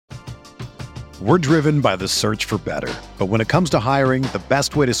We're driven by the search for better. But when it comes to hiring, the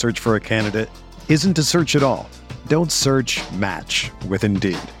best way to search for a candidate isn't to search at all. Don't search, match with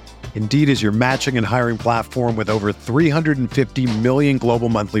Indeed. Indeed is your matching and hiring platform with over 350 million global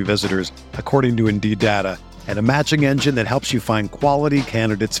monthly visitors, according to Indeed data, and a matching engine that helps you find quality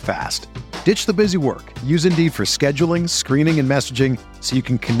candidates fast. Ditch the busy work. Use Indeed for scheduling, screening, and messaging so you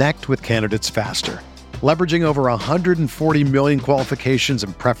can connect with candidates faster. Leveraging over 140 million qualifications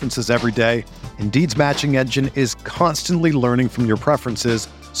and preferences every day, Indeed's matching engine is constantly learning from your preferences,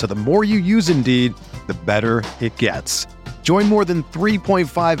 so the more you use Indeed, the better it gets. Join more than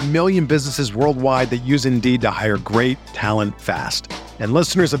 3.5 million businesses worldwide that use Indeed to hire great talent fast. And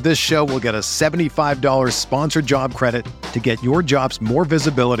listeners of this show will get a $75 sponsored job credit to get your jobs more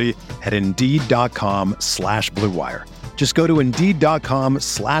visibility at Indeed.com/Blue Wire. Just go to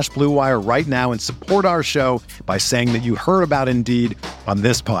Indeed.com/Blue Wire right now and support our show by saying that you heard about Indeed on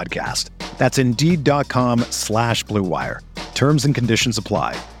this podcast. That's Indeed.com/Blue Wire. Terms and conditions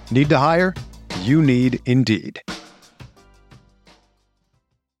apply. Need to hire? You need Indeed.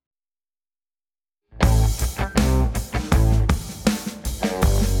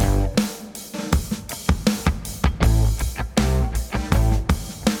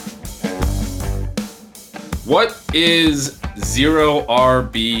 What is Zero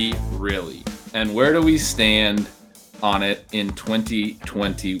RB really? And where do we stand on it in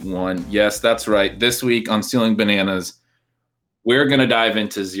 2021? Yes, that's right. This week on Stealing Bananas, we're going to dive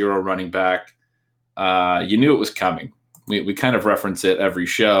into Zero running back. You knew it was coming. We kind of reference it every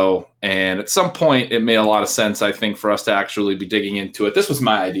show. And at some point, it made a lot of sense, I think, for us to actually be digging into it. This was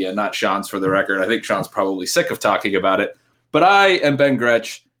my idea, not Sean's, for the record. I think Sean's probably sick of talking about it. But I am Ben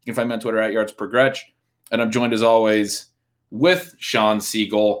Gretsch. You can find me on Twitter at YardsPerGretsch. And I'm joined, as always, with Sean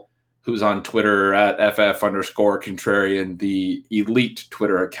Siegel, who's on Twitter at FF_Contrarian, the elite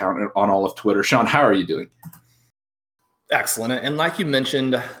Twitter account on all of Twitter. Sean, how are you doing? Excellent. And like you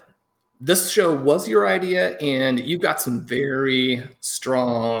mentioned, this show was your idea, and you've got some very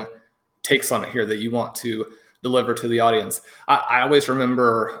strong takes on it here that you want to deliver to the audience. I always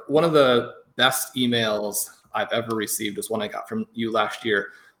remember one of the best emails I've ever received was one I got from you last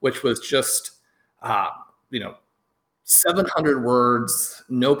year, which was just 700 words,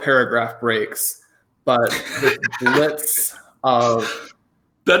 no paragraph breaks, but the blitz of...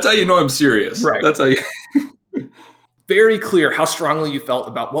 That's how you know I'm serious. Right. That's how you... Very clear how strongly you felt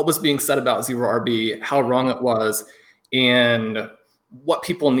about what was being said about Zero RB, how wrong it was, and what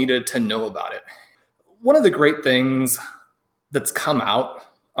people needed to know about it. One of the great things that's come out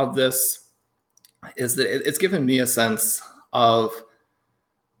of this is that it's given me a sense of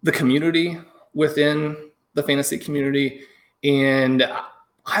the community within the fantasy community. And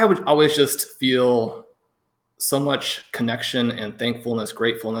I would always just feel so much connection and thankfulness,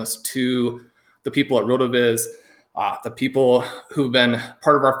 gratefulness to the people at RotoViz, the people who've been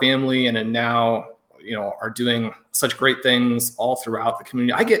part of our family and now, are doing such great things all throughout the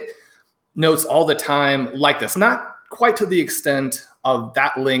community. I get notes all the time like this, not quite to the extent of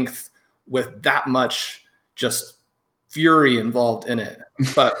that length with that much just fury involved in it,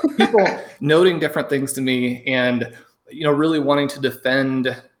 but people noting different things to me and, really wanting to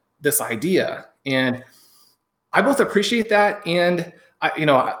defend this idea. And I both appreciate that. And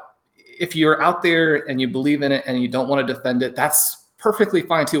if you're out there and you believe in it and you don't want to defend it, that's perfectly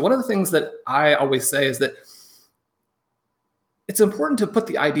fine too. One of the things that I always say is that it's important to put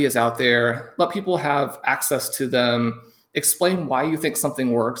the ideas out there, let people have access to them, explain why you think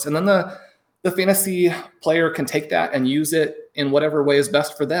something works. And then the fantasy player can take that and use it in whatever way is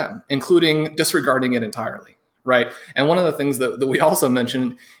best for them, including disregarding it entirely, right? And one of the things that we also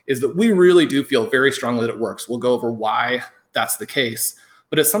mentioned is that we really do feel very strongly that it works. We'll go over why that's the case.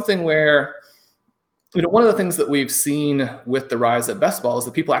 But it's something where, one of the things that we've seen with the rise of best ball is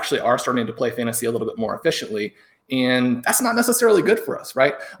that people actually are starting to play fantasy a little bit more efficiently. And that's not necessarily good for us,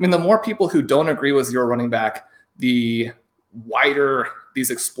 right? I mean, the more people who don't agree with Zero running back, the wider these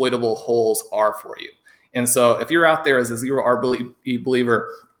exploitable holes are for you. And so if you're out there as a Zero RB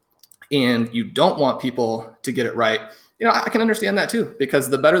believer and you don't want people to get it right, I can understand that too, because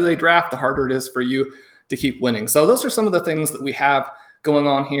the better they draft, the harder it is for you to keep winning. So those are some of the things that we have going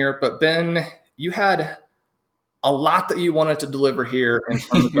on here. But Ben, you had a lot that you wanted to deliver here in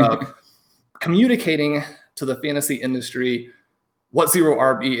terms of communicating to the fantasy industry what Zero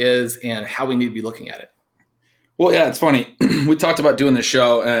RB is and how we need to be looking at it. Well, yeah, it's funny. We talked about doing the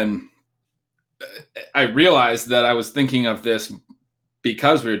show, and I realized that I was thinking of this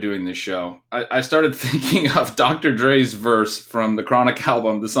because we were doing this show. I started thinking of Dr. Dre's verse from the Chronic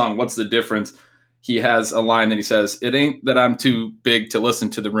album, the song "What's the Difference?" he has a line that he says, "It ain't that I'm too big to listen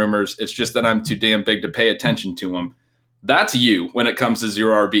to the rumors. It's just that I'm too damn big to pay attention to them." That's you when it comes to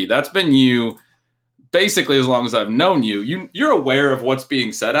zero RB. That's been you basically as long as I've known you. You're aware of what's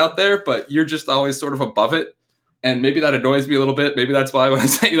being said out there, but you're just always sort of above it. And maybe that annoys me a little bit. Maybe that's why when I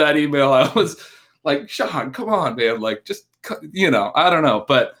sent you that email, I was like, Sean, come on, man. Like, just, I don't know.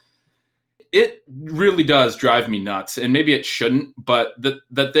 But it really does drive me nuts. And maybe it shouldn't, but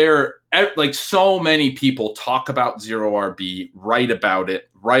that there, like, so many people talk about zero RB, write about it,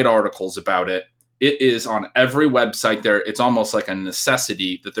 write articles about it. It is on every website there. It's almost like a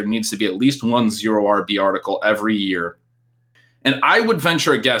necessity that there needs to be at least one zero RB article every year. And I would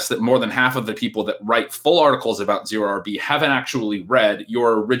venture a guess that more than half of the people that write full articles about zero RB haven't actually read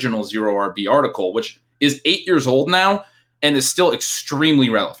your original zero RB article, which is 8 years old now and is still extremely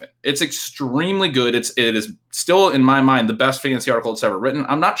relevant. It's extremely good. It is still, in my mind, the best fantasy article that's ever written.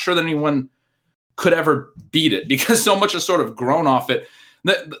 I'm not sure that anyone could ever beat it because so much has sort of grown off it.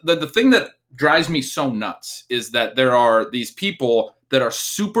 The thing that drives me so nuts is that there are these people that are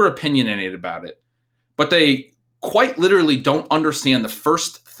super opinionated about it, but they quite literally don't understand the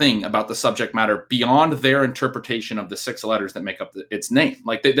first thing about the subject matter beyond their interpretation of the 6 letters that make up its name.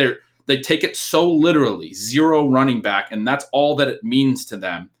 Like they take it so literally, zero running back, and that's all that it means to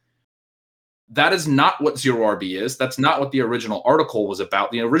them. That is not what zero RB is. That's not what the original article was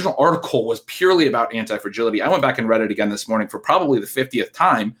about. The original article was purely about anti-fragility. I went back and read it again this morning for probably the 50th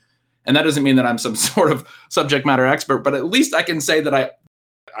time. And that doesn't mean that I'm some sort of subject matter expert, but at least I can say that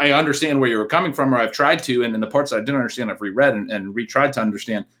I understand where you were coming from, or I've tried to. And in the parts that I didn't understand, I've reread and retried to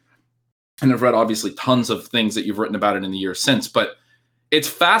understand. And I've read obviously tons of things that you've written about it in the years since. But it's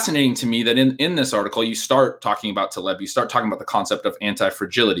fascinating to me that in this article, you start talking about Taleb, you start talking about the concept of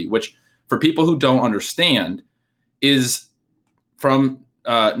anti-fragility, which for people who don't understand is from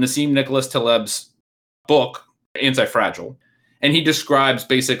Nassim Nicholas Taleb's book, Anti-Fragile. And he describes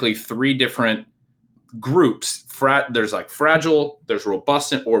basically 3 different groups. There's like fragile, there's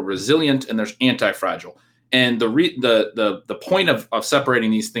robust or resilient, and there's anti-fragile. And the point of separating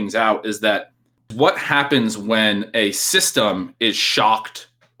these things out is that what happens when a system is shocked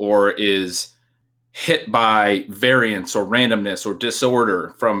or is hit by variance or randomness or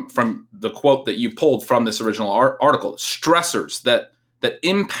disorder from the quote that you pulled from this original article, stressors that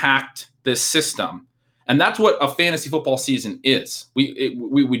impact this system. And that's what a fantasy football season is.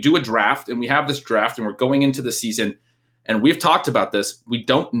 We do a draft, and we have this draft, and we're going into the season, and we've talked about this. We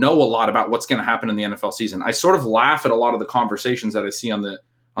don't know a lot about what's going to happen in the NFL season. I sort of laugh at a lot of the conversations that I see on the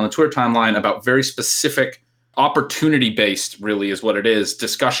Twitter timeline about very specific opportunity-based, really is what it is.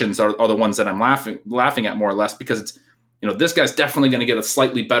 Discussions are the ones that I'm laughing at more or less, because it's, this guy's definitely going to get a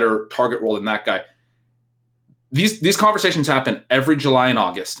slightly better target role than that guy. These conversations happen every July and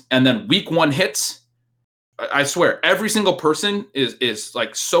August, and then week 1 hits. I swear, every single person is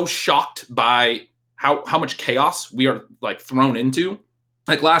like so shocked by how much chaos we are like thrown into.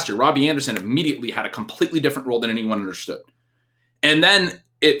 Like last year, Robbie Anderson immediately had a completely different role than anyone understood. And then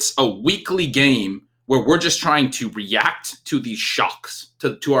it's a weekly game where we're just trying to react to these shocks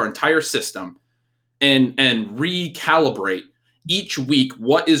to our entire system and recalibrate each week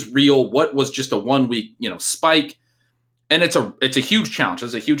what is real, what was just a 1 week, spike. And it's a huge challenge.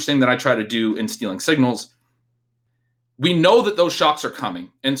 It's a huge thing that I try to do in Stealing Signals. We know that those shocks are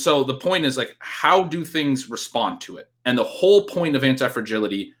coming. And so the point is, like, how do things respond to it? And the whole point of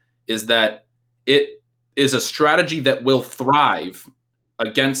anti-fragility is that it is a strategy that will thrive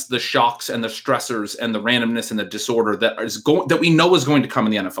against the shocks and the stressors and the randomness and the disorder that we know is going to come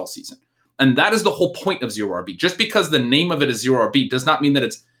in the NFL season. And that is the whole point of zero RB. Just because the name of it is zero RB does not mean that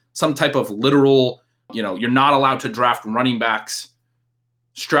it's some type of literal, you're not allowed to draft running backs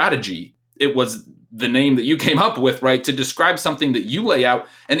strategy. It was the name that you came up with, right, to describe something that you lay out.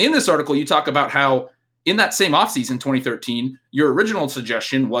 And in this article, you talk about how in that same offseason, 2013, your original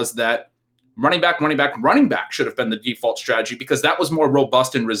suggestion was that running back should have been the default strategy because that was more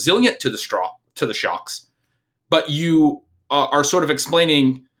robust and resilient to the shocks. But you are sort of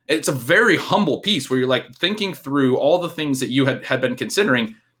explaining, it's a very humble piece where you're like thinking through all the things that you had been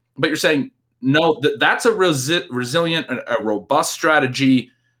considering, but you're saying, no, that's a resilient, a robust strategy.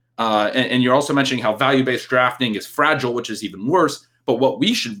 And you're also mentioning how value-based drafting is fragile, which is even worse. But what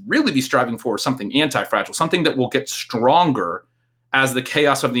we should really be striving for is something anti-fragile, something that will get stronger as the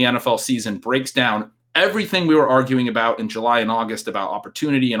chaos of the NFL season breaks down everything we were arguing about in July and August about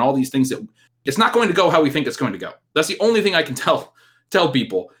opportunity and all these things. That it's not going to go how we think it's going to go. That's the only thing I can tell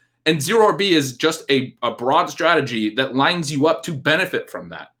people. And zero RB is just a broad strategy that lines you up to benefit from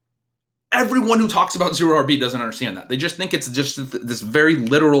that. Everyone who talks about zero RB doesn't understand that. They just think it's just this very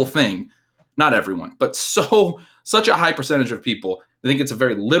literal thing not everyone, but such a high percentage of people, I think it's a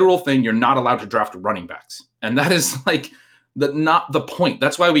very literal thing. You're not allowed to draft running backs. And that is like not the point.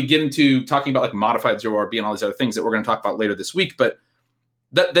 That's why we get into talking about like modified 0RB and all these other things that we're going to talk about later this week. But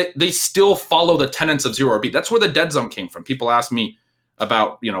that they still follow the tenets of 0RB. That's where the dead zone came from. People ask me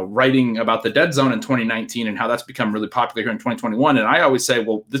about, writing about the dead zone in 2019 and how that's become really popular here in 2021. And I always say,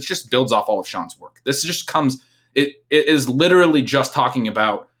 well, this just builds off all of Sean's work. This just comes, it is literally just talking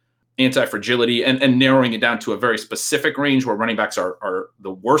about anti-fragility and narrowing it down to a very specific range where running backs are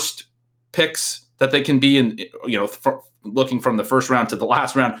the worst picks that they can be in, looking from the first round to the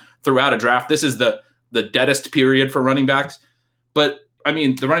last round throughout a draft. This is the deadest period for running backs. But I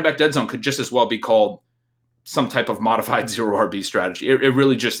mean, the running back dead zone could just as well be called some type of modified 0RB strategy. It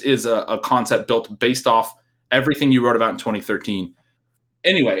really just is a concept built based off everything you wrote about in 2013.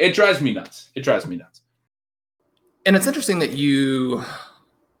 Anyway, it drives me nuts. And it's interesting that you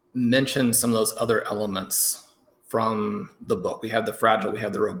mentioned some of those other elements from the book. We have the fragile, we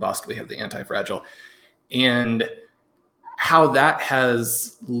have the robust, we have the anti-fragile, and how that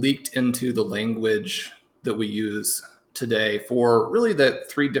has leaked into the language that we use today for really the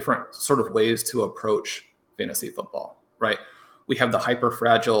three different sort of ways to approach fantasy football, right? We have the hyper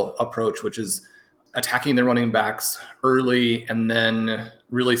fragile approach, which is attacking the running backs early and then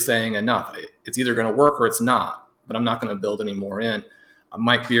really saying enough. It's either going to work or it's not, but I'm not going to build any more in.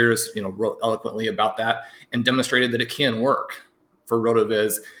 Mike Beers, wrote eloquently about that and demonstrated that it can work for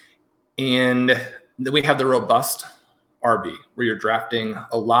RotoViz. And then we have the robust RB, where you're drafting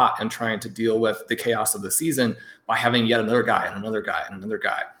a lot and trying to deal with the chaos of the season by having yet another guy and another guy and another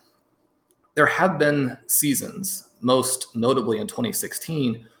guy. There have been seasons, most notably in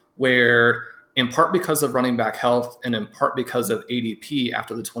 2016, where in part because of running back health and in part because of ADP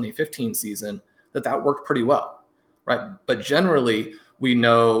after the 2015 season, that worked pretty well, right? But generally, we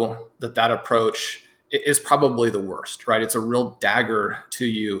know that approach is probably the worst, right? It's a real dagger to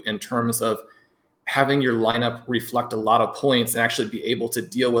you in terms of having your lineup reflect a lot of points and actually be able to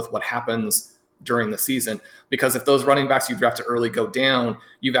deal with what happens during the season. Because if those running backs you drafted early go down,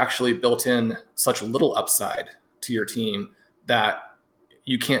 you've actually built in such little upside to your team that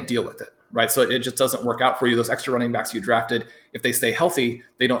you can't deal with it, right? So it just doesn't work out for you. Those extra running backs you drafted, if they stay healthy,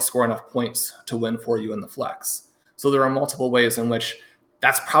 they don't score enough points to win for you in the flex. So there are multiple ways in which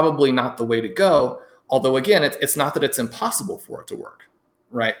that's probably not the way to go. Although, again, it's not that it's impossible for it to work,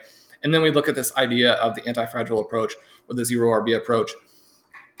 right? And then we look at this idea of the anti-fragile approach or the 0RB approach.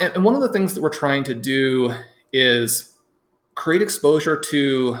 And one of the things that we're trying to do is create exposure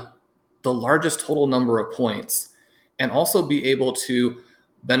to the largest total number of points and also be able to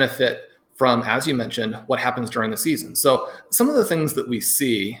benefit from, as you mentioned, what happens during the season. So some of the things that we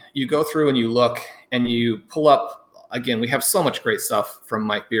see, you go through and you look and you pull up. Again, we have so much great stuff from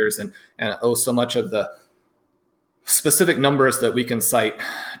Mike Beers and so much of the specific numbers that we can cite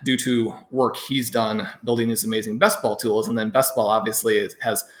due to work he's done building these amazing best ball tools. And then best ball obviously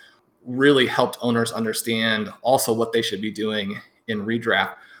has really helped owners understand also what they should be doing in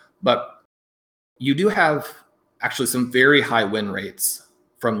redraft. But you do have actually some very high win rates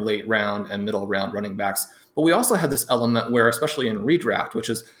from late round and middle round running backs. But we also have this element where, especially in redraft, which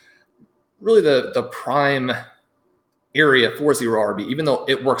is really the prime area for 0RB, even though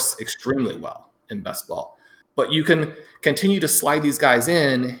it works extremely well in best ball. But you can continue to slide these guys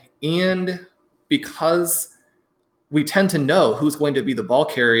in, and because we tend to know who's going to be the ball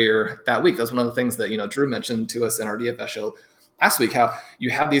carrier that week. That's one of the things that Drew mentioned to us in our DFS show last week, how you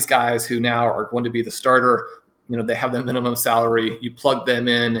have these guys who now are going to be the starter. They have the minimum salary. You plug them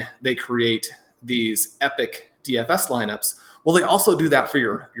in, they create these epic DFS lineups. Well, they also do that for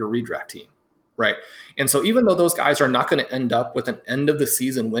your redraft team. Right. And so even though those guys are not going to end up with an end of the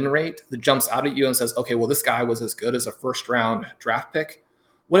season win rate that jumps out at you and says, okay, well, this guy was as good as a first round draft pick,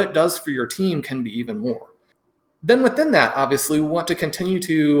 what it does for your team can be even more. Then within that, obviously, we want to continue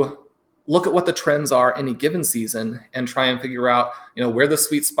to look at what the trends are any given season and try and figure out, where the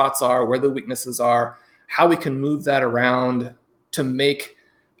sweet spots are, where the weaknesses are, how we can move that around to make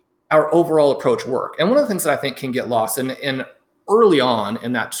our overall approach work. And one of the things that I think can get lost in early on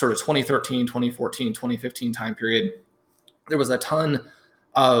in that sort of 2013, 2014, 2015 time period, there was a ton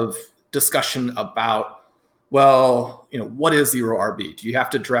of discussion about, well, what is 0RB? Do you have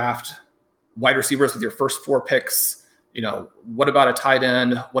to draft wide receivers with your first 4 picks? What about a tight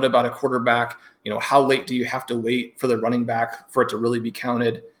end? What about a quarterback? How late do you have to wait for the running back for it to really be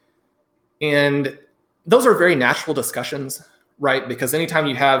counted? And those are very natural discussions, right? Because anytime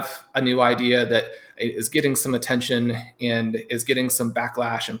you have a new idea that is getting some attention and is getting some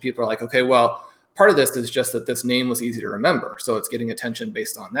backlash, and people are like, okay, well, part of this is just that this name was easy to remember. So it's getting attention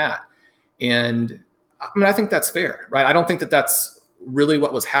based on that. And I mean, I think that's fair, right? I don't think that that's really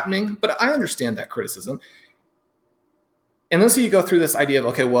what was happening, but I understand that criticism. And then so you go through this idea of,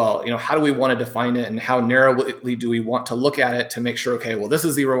 okay, well, how do we want to define it and how narrowly do we want to look at it to make sure, okay, well, this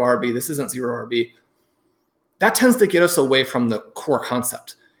is zero RB, this isn't zero RB. That tends to get us away from the core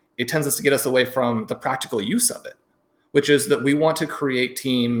concept. It tends to get us away from the practical use of it, which is that we want to create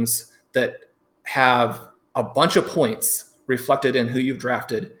teams that have a bunch of points reflected in who you've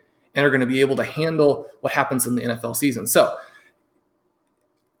drafted and are going to be able to handle what happens in the NFL season. So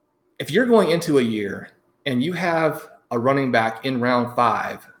if you're going into a year and you have a running back in round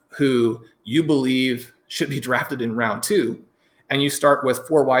 5 who you believe should be drafted in round 2, and you start with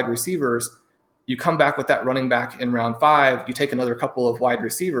 4 wide receivers, you come back with that running back in round 5, you take another couple of wide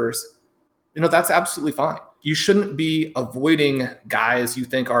receivers, that's absolutely fine. You shouldn't be avoiding guys you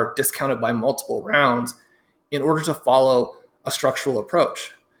think are discounted by multiple rounds in order to follow a structural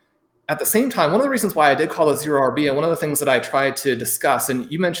approach. At the same time, one of the reasons why I did call it zero RB, and one of the things that I tried to discuss, and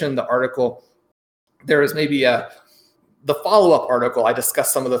you mentioned the article, there is maybe the follow-up article, I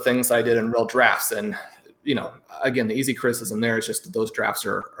discussed some of the things I did in real drafts. And, again, the easy criticism there is just that those drafts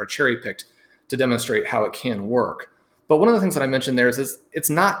are cherry-picked to demonstrate how it can work. But one of the things that I mentioned there is it's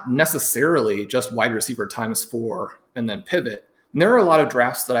not necessarily just wide receiver times 4 and then pivot. And there are a lot of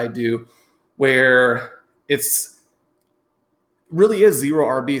drafts that I do where it's really is zero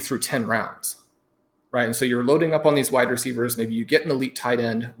RB through 10 rounds, right? And so you're loading up on these wide receivers. Maybe you get an elite tight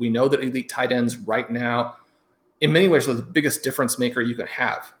end. We know that elite tight ends right now, in many ways, are the biggest difference maker you can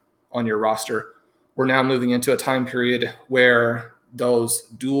have on your roster. We're now moving into a time period where those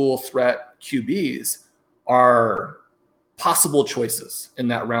dual threat QBs are possible choices in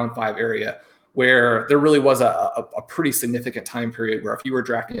that round 5 area, where there really was a pretty significant time period where if you were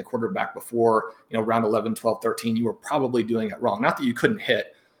drafting a quarterback before, round 11, 12, 13, you were probably doing it wrong. Not that you couldn't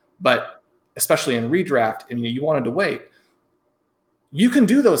hit, but especially in redraft, and you wanted to wait. You can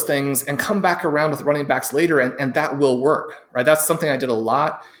do those things and come back around with running backs later, and that will work, right? That's something I did a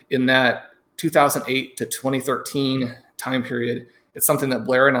lot in that 2008 to 2013 time period. It's something that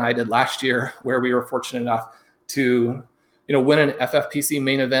Blair and I did last year, where we were fortunate enough to, win an FFPC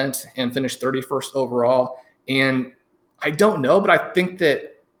main event and finish 31st overall. And I don't know, but I think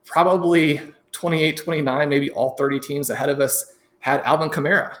that probably 28, 29, maybe all 30 teams ahead of us had Alvin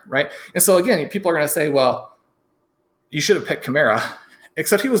Kamara, right? And so again, people are going to say, well, you should have picked Kamara,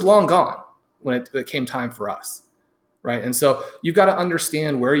 except he was long gone when it came time for us, right? And so you've got to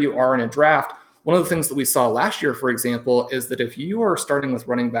understand where you are in a draft. One of the things that we saw last year, for example, is that if you are starting with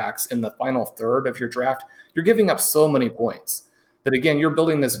running backs in the final third of your draft, you're giving up so many points that, again, you're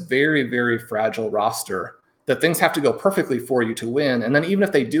building this very, very fragile roster that things have to go perfectly for you to win. And then even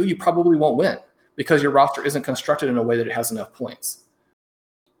if they do, you probably won't win because your roster isn't constructed in a way that it has enough points.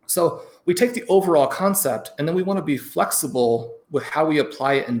 So we take the overall concept and then we want to be flexible with how we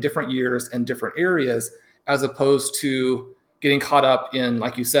apply it in different years and different areas, as opposed to getting caught up in,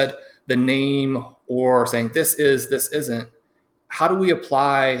 like you said, the name or saying this is, this isn't. How do we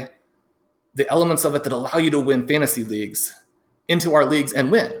apply the elements of it that allow you to win fantasy leagues into our leagues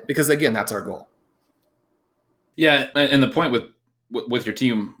and win? Because again, that's our goal. Yeah, and the point with your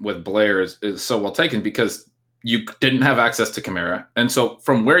team with Blair is so well taken, because you didn't have access to Kamara. And so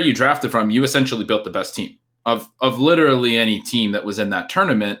from where you drafted from, you essentially built the best team. Of literally any team that was in that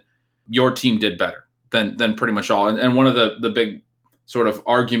tournament, your team did better than pretty much all. And one of the big sort of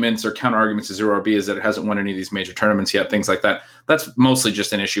arguments or counter arguments to zero RB is that it hasn't won any of these major tournaments yet, things like that. That's mostly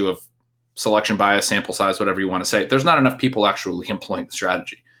just an issue of selection bias, sample size, whatever you want to say. There's not enough people actually employing the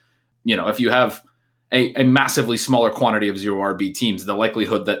strategy. If you have a massively smaller quantity of zero RB teams, the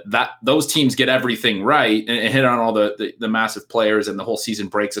likelihood that those teams get everything right and hit on all the massive players and the whole season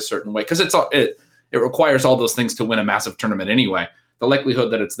breaks a certain way, because it requires all those things to win a massive tournament anyway. The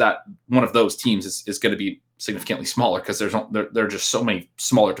likelihood that it's that one of those teams is going to be significantly smaller, because there are just so many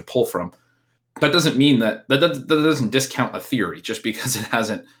smaller to pull from. That doesn't mean that doesn't discount a theory just because it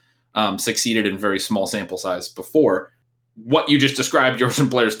hasn't succeeded in very small sample size before. What you just described yours and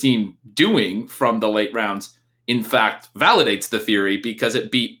Blair's team doing from the late rounds, in fact, validates the theory, because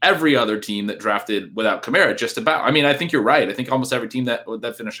it beat every other team that drafted without Kamara just about. I mean, I think you're right. I think almost every team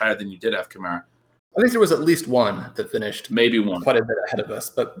that finished higher than you did have Kamara. I think there was at least one that finished maybe one quite a bit ahead of us,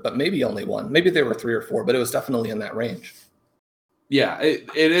 but maybe only one. Maybe there were 3 or 4, but it was definitely in that range. Yeah, it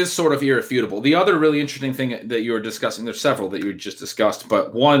is sort of irrefutable. The other really interesting thing that you were discussing, there's several that you just discussed,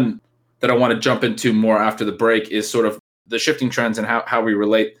 but one that I want to jump into more after the break is sort of the shifting trends and how we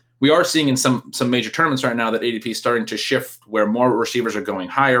relate. We are seeing in some major tournaments right now that ADP is starting to shift, where more receivers are going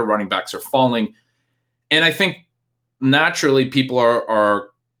higher, running backs are falling. And I think naturally people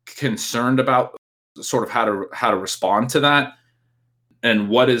are concerned about sort of how to respond to that and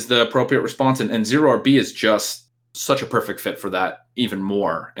what is the appropriate response. And Zero RB is just such a perfect fit for that even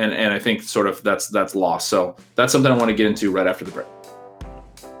more. And I think sort of that's lost. So that's something I want to get into right after the break.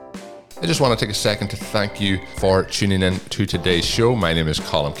 I just want to take a second to thank you for tuning in to today's show. My name is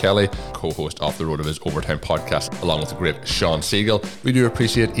Colin Kelly, co-host of the RotoViz Overtime podcast, along with the great Sean Siegel. We do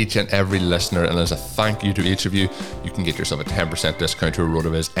appreciate each and every listener, and as a thank you to each of you, you can get yourself a 10% discount to a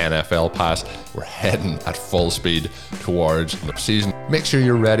RotoViz NFL pass. We're heading at full speed towards the season. Make sure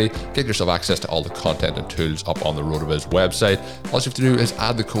you're ready. Get yourself access to all the content and tools up on the RotoViz website. All you have to do is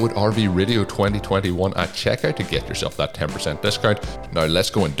add the code RVRadio2021 at checkout to get yourself that 10% discount. Now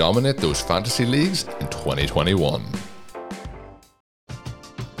let's go and dominate those fantasy leagues in 2021.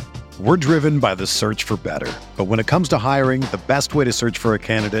 We're driven by the search for better. But when it comes to hiring, the best way to search for a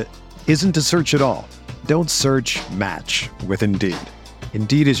candidate isn't to search at all. Don't search, match with Indeed.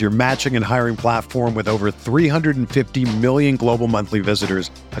 Indeed is your matching and hiring platform with over 350 million global monthly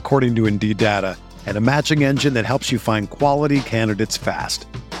visitors, according to Indeed data, and a matching engine that helps you find quality candidates fast.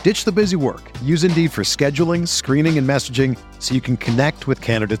 Ditch the busy work. Use Indeed for scheduling, screening, and messaging so you can connect with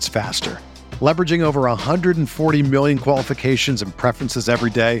candidates faster. Leveraging over 140 million qualifications and preferences every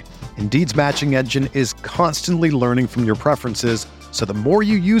day, Indeed's matching engine is constantly learning from your preferences, so the more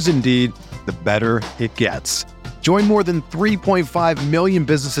you use Indeed, the better it gets. Join more than 3.5 million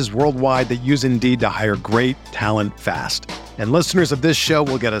businesses worldwide that use Indeed to hire great talent fast. And listeners of this show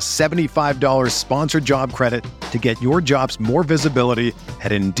will get a $75 sponsored job credit to get your jobs more visibility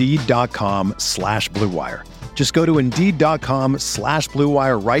at Indeed.com/Blue Wire. Just go to Indeed.com/Blue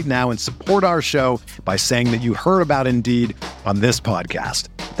Wire right now and support our show by saying that you heard about Indeed on this podcast.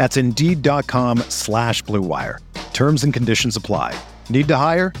 That's Indeed.com/Blue Wire. Terms and conditions apply. Need to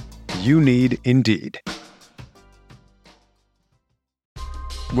hire? You need Indeed.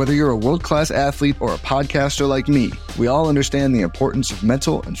 Whether you're a world-class athlete or a podcaster like me, we all understand the importance of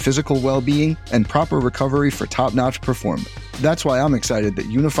mental and physical well-being and proper recovery for top-notch performance. That's why I'm excited that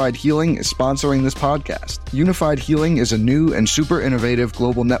Unified Healing is sponsoring this podcast. Unified Healing is a new and super innovative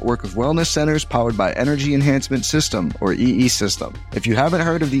global network of wellness centers powered by Energy Enhancement System, or EE System. If you haven't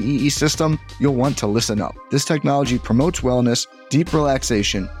heard of the EE System, you'll want to listen up. This technology promotes wellness, deep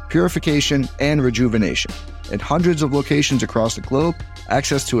relaxation, purification, and rejuvenation. In hundreds of locations across the globe,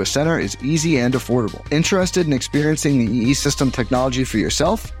 access to a center is easy and affordable. Interested in experiencing the EE System technology for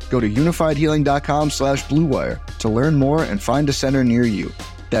yourself? Go to unifiedhealing.com/Blue Wire to learn more and find a center near you.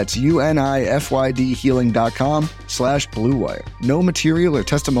 That's UNIFYDhealing.com/Blue Wire. No material or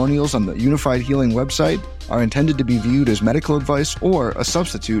testimonials on the Unified Healing website are intended to be viewed as medical advice or a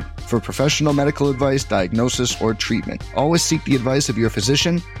substitute for professional medical advice, diagnosis, or treatment. Always seek the advice of your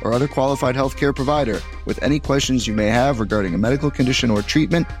physician or other qualified healthcare provider with any questions you may have regarding a medical condition or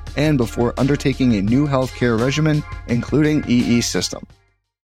treatment and before undertaking a new healthcare regimen, including EE System.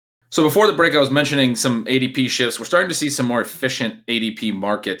 So before the break, I was mentioning some ADP shifts. We're starting to see some more efficient ADP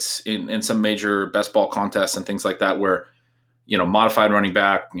markets in some major best ball contests and things like that where, modified running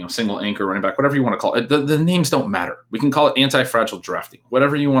back, single anchor running back, whatever you want to call it. The names don't matter. We can call it anti-fragile drafting,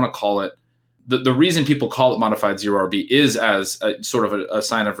 whatever you want to call it. The reason people call it modified zero RB is as a sort of a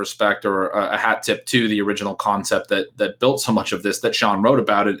sign of respect or a hat tip to the original concept that built so much of this, that Sean wrote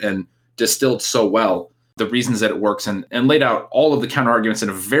about it and distilled so well the reasons that it works and laid out all of the counter arguments in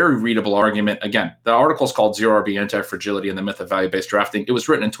a very readable argument. Again, the article is called Zero RB Anti-Fragility and the Myth of Value-Based Drafting. It was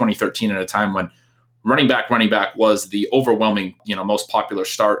written in 2013 at a time when running back was the overwhelming, most popular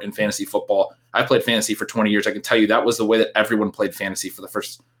start in fantasy football. I played fantasy for 20 years. I can tell you that was the way that everyone played fantasy for the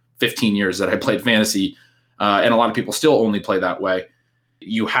first 15 years that I played fantasy. And a lot of people still only play that way.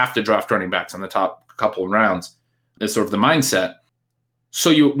 You have to draft running backs on the top couple of rounds. It's sort of the mindset.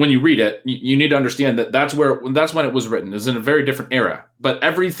 So when you read it, you need to understand that that's when it was written. It was in a very different era, but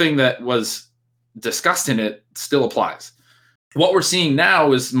everything that was discussed in it still applies. What we're seeing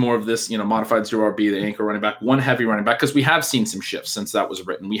now is more of this, modified zero RB, the anchor running back, one heavy running back, because we have seen some shifts since that was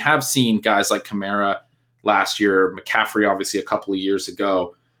written. We have seen guys like Kamara last year, McCaffrey, obviously a couple of years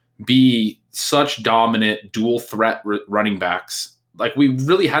ago, be such dominant dual threat running backs like we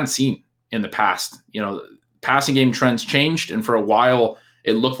really hadn't seen in the past. Passing game trends changed, and for a while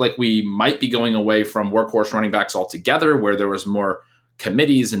it looked like we might be going away from workhorse running backs altogether, where there was more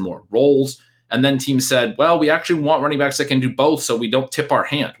committees and more roles. And then teams said, well, we actually want running backs that can do both, so we don't tip our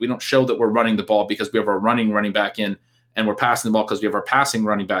hand. We don't show that we're running the ball because we have our running back in, and we're passing the ball because we have our passing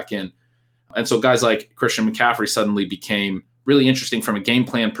running back in. And so guys like Christian McCaffrey suddenly became really interesting from a game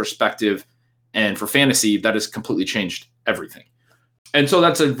plan perspective, and for fantasy, that has completely changed everything. And so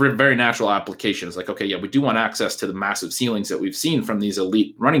that's a very natural application. It's like, okay, yeah, we do want access to the massive ceilings that we've seen from these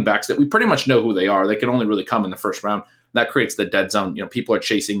elite running backs that we pretty much know who they are. They can only really come in the first round. That creates the dead zone. People are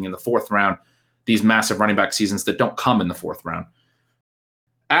chasing in the fourth round these massive running back seasons that don't come in the fourth round.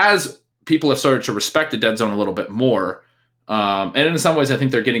 As people have started to respect the dead zone a little bit more, and in some ways I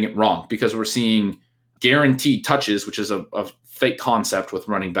think they're getting it wrong, because we're seeing guaranteed touches, which is a fake concept with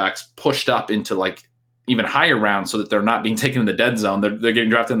running backs, pushed up into like even higher rounds so that they're not being taken in the dead zone. They're getting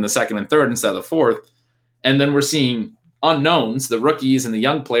drafted in the second and third instead of the fourth. And then we're seeing unknowns, the rookies and the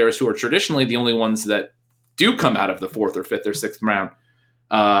young players who are traditionally the only ones that do come out of the fourth or fifth or sixth round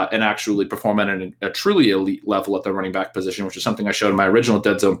and actually perform at a truly elite level at the running back position, which is something I showed in my original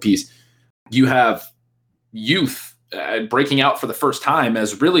dead zone piece. You have youth breaking out for the first time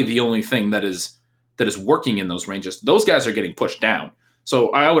as really the only thing that is working in those ranges. Those guys are getting pushed down.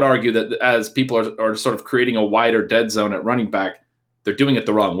 So I would argue that as people are sort of creating a wider dead zone at running back, they're doing it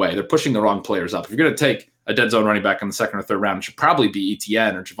the wrong way. They're pushing the wrong players up. If you're going to take a dead zone running back in the second or third round, it should probably be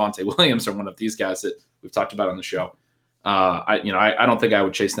Etienne or Javonte Williams or one of these guys that we've talked about on the show. I don't think I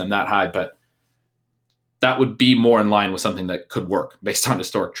would chase them that high, but that would be more in line with something that could work based on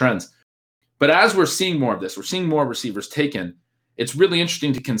historic trends. But as we're seeing more of this, we're seeing more receivers taken. It's really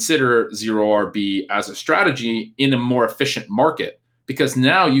interesting to consider zero RB as a strategy in a more efficient market, because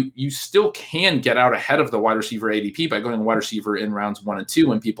now you still can get out ahead of the wide receiver ADP by going wide receiver in rounds 1 and 2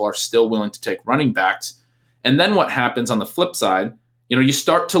 when people are still willing to take running backs. And then what happens on the flip side, you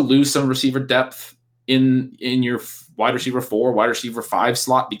start to lose some receiver depth in your wide receiver 4, wide receiver 5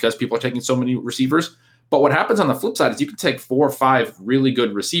 slot because people are taking so many receivers. But what happens on the flip side is you can take 4 or 5 really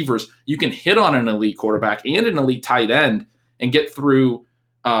good receivers. You can hit on an elite quarterback and an elite tight end and get through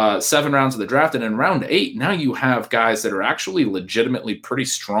 7 rounds of the draft. And in round 8, now you have guys that are actually legitimately pretty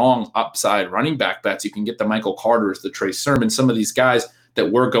strong upside running back bets. You can get the Michael Carters, the Trey Sermons, some of these guys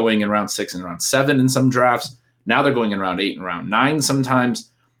that were going in round 6 and round 7 in some drafts. Now they're going in round 8 and round 9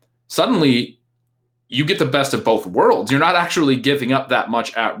 sometimes. Suddenly, you get the best of both worlds. You're not actually giving up that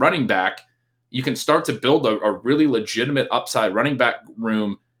much at running back. You can start to build a really legitimate upside running back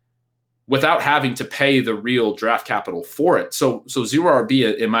room without having to pay the real draft capital for it. So zero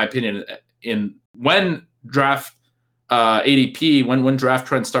RB, in my opinion, when draft ADP, when draft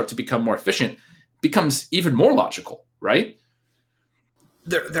trends start to become more efficient, becomes even more logical, right?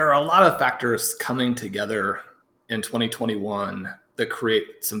 There are a lot of factors coming together in 2021 that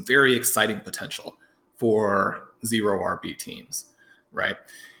create some very exciting potential for zero RB teams, right?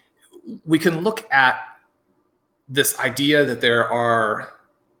 We can look at this idea that there are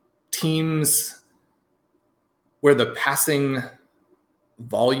teams where the passing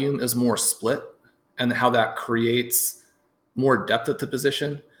volume is more split and how that creates more depth at the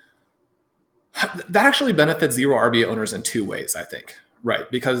position. That actually benefits zero RB owners in 2 ways, I think, right?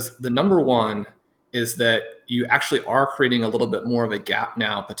 Because the number one is that you actually are creating a little bit more of a gap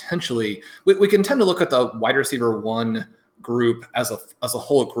now, potentially. We can tend to look at the wide receiver 1 group as a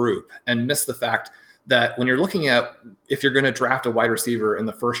whole group and miss the fact that when you're looking at, if you're going to draft a wide receiver in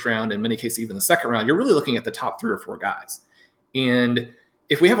the first round, in many cases even the second round, you're really looking at the top 3 or 4 guys. And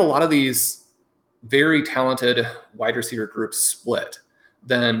if we have a lot of these very talented wide receiver groups split,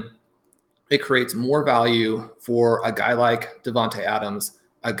 then it creates more value for a guy like Davante Adams,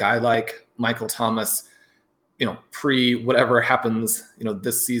 a guy like Michael Thomas, pre whatever happens,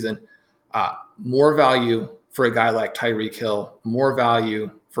 this season, more value for a guy like Tyreek Hill, more value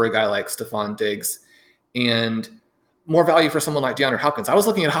for a guy like Stephon Diggs, and more value for someone like DeAndre Hopkins. I was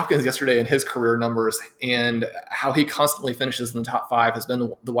looking at Hopkins yesterday and his career numbers and how he constantly finishes in the top 5, has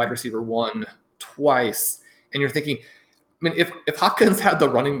been the wide receiver 1 twice. And you're thinking, if Hopkins had the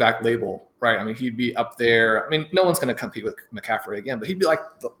running back label, right? He'd be up there. No one's going to compete with McCaffrey again, but he'd be like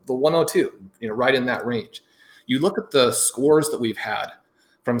the 102, right in that range. You look at the scores that we've had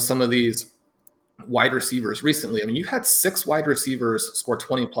from some of these wide receivers recently. You had 6 wide receivers score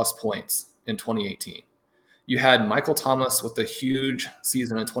 20 plus points in 2018. You had Michael Thomas with a huge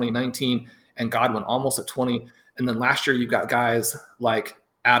season in 2019 and Godwin almost at 20. And then last year, you've got guys like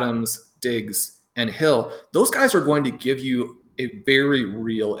Adams, Diggs, and Hill. Those guys are going to give you a very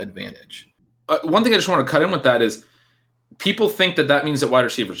real advantage. One thing I just want to cut in with that is people think that means that wide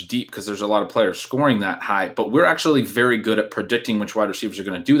receivers deep because there's a lot of players scoring that high, but we're actually very good at predicting which wide receivers are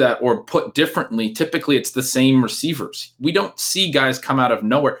going to do that, or put differently, typically it's the same receivers. We don't see guys come out of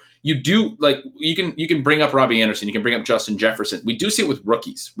nowhere. You do, like, you can bring up Robbie Anderson, you can bring up Justin Jefferson. We do see it with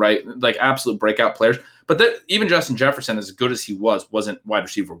rookies, right? Like absolute breakout players. But even Justin Jefferson, as good as he wasn't wide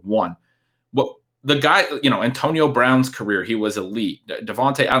receiver 1. But the guy, Antonio Brown's career, he was elite.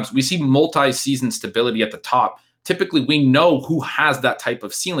 Davante Adams, we see multi-season stability at the top. typically we know who has that type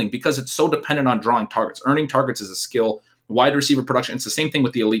of ceiling because it's so dependent on drawing targets. Earning targets is a skill. Wide receiver production, it's the same thing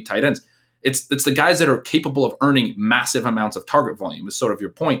with the elite tight ends. It's the guys that are capable of earning massive amounts of target volume is sort of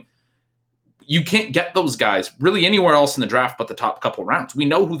your point. You can't get those guys really anywhere else in the draft but the top couple rounds. We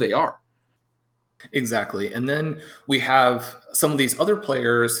know who they are. Exactly. And then we have some of these other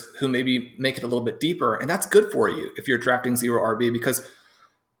players who maybe make it a little bit deeper, and that's good for you if you're drafting 0RB because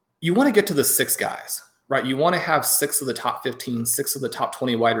you want to get to the 6 guys, right? You want to have 6 of the top 15, 6 of the top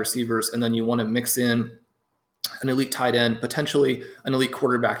 20 wide receivers, and then you want to mix in an elite tight end, potentially an elite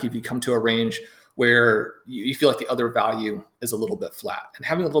quarterback if you come to a range where you feel like the other value is a little bit flat. And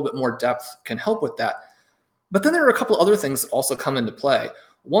having a little bit more depth can help with that. But then there are a couple of other things that also come into play.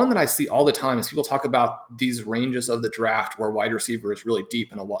 One that I see all the time is people talk about these ranges of the draft where wide receiver is really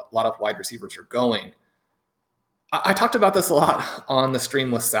deep and a lot of wide receivers are going. I talked about this a lot on the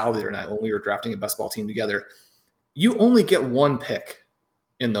stream with Sal the other night when we were drafting a best ball team together. You only get 1 pick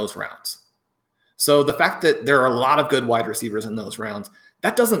in those rounds. So the fact that there are a lot of good wide receivers in those rounds,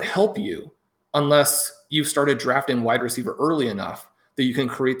 that doesn't help you unless you've started drafting wide receiver early enough that you can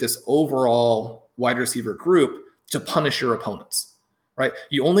create this overall wide receiver group to punish your opponents, right?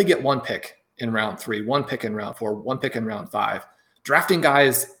 You only get 1 pick in round 3, 1 pick in round 4, 1 pick in round 5. Drafting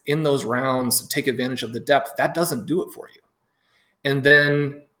guys in those rounds to take advantage of the depth, that doesn't do it for you. And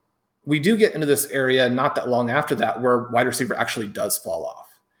then we do get into this area not that long after that where wide receiver actually does fall off.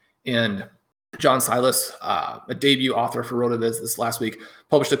 And John Silas, a debut author for RotoViz this last week,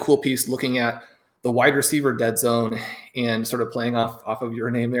 published a cool piece looking at the wide receiver dead zone and sort of playing off of your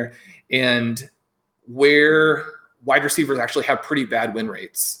name there, and where wide receivers actually have pretty bad win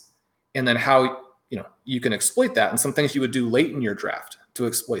rates, and then how you can exploit that, and some things you would do late in your draft to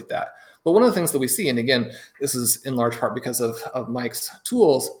exploit that. But one of the things that we see, and again, this is in large part because of Mike's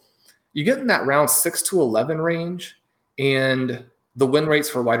tools, you get in that round 6 to 11 range, and the win rates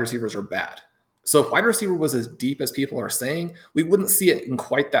for wide receivers are bad. So if wide receiver was as deep as people are saying, we wouldn't see it in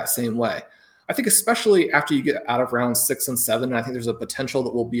quite that same way. I think especially after you get out of rounds 6 and 7, and I think there's a potential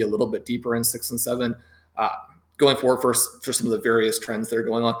that we'll be a little bit deeper in 6 and 7 going forward for some of the various trends that are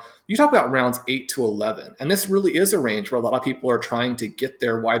going on. You talk about rounds 8 to 11, and this really is a range where a lot of people are trying to get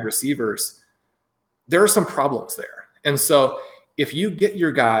their wide receivers. There are some problems there. And so if you get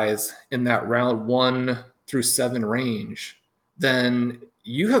your guys in that round 1 through 7 range, then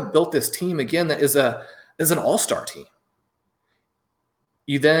you have built this team again that is an all-star team.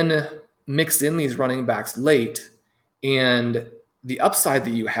 You then mix in these running backs late, and the upside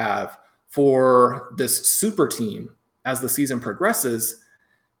that you have for this super team as the season progresses,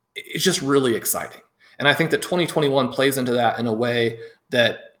 it's just really exciting. And I think that 2021 plays into that in a way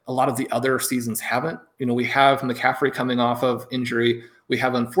that a lot of the other seasons haven't. We have McCaffrey coming off of injury. We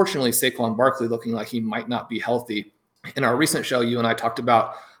have, unfortunately, Saquon Barkley looking like he might not be healthy. In our recent show, you and I talked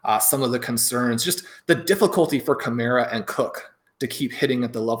about some of the concerns, just the difficulty for Kamara and Cook to keep hitting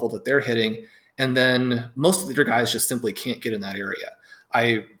at the level that they're hitting. And then most of your guys just simply can't get in that area.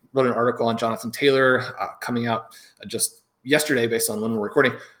 I wrote an article on Jonathan Taylor coming out just yesterday based on when we're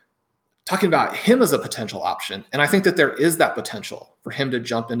recording, talking about him as a potential option. And I think that there is that potential for him to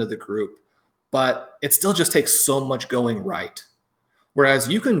jump into the group, but it still just takes so much going right. Whereas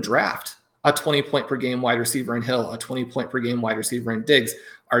you can draft a 20-point per game wide receiver in Hill, a 20-point per game wide receiver in Diggs.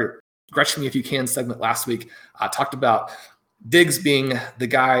 Our Gretchen Me If You Can segment last week talked about Diggs being the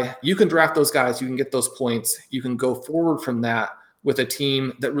guy. You can draft those guys. You can get those points. You can go forward from that with a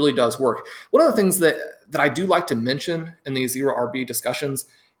team that really does work. One of the things that I do like to mention in these 0RB discussions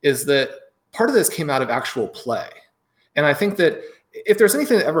is that part of this came out of actual play. And I think that if there's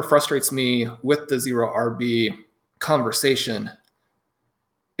anything that ever frustrates me with the 0RB conversation,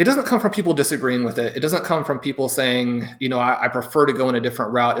 it doesn't come from people disagreeing with it. It doesn't come from people saying, I prefer to go in a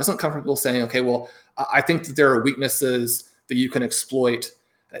different route. It doesn't come from people saying, okay, well, I think that there are weaknesses that you can exploit,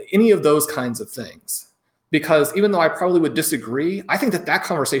 any of those kinds of things. Because even though I probably would disagree, I think that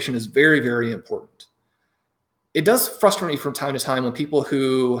conversation is very, very important. It does frustrate me from time to time when people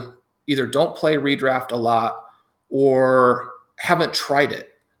who either don't play redraft a lot or haven't tried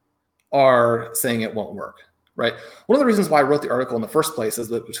it are saying it won't work, right? One of the reasons why I wrote the article in the first place is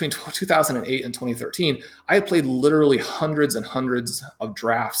that between 2008 and 2013, I had played literally hundreds and hundreds of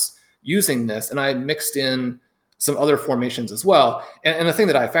drafts using this, and I had mixed in some other formations as well. And the thing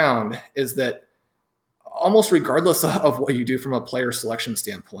that I found is that almost regardless of what you do from a player selection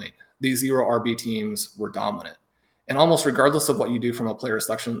standpoint, these 0RB teams were dominant. And almost regardless of what you do from a player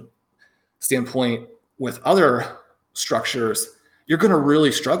selection standpoint with other structures, you're going to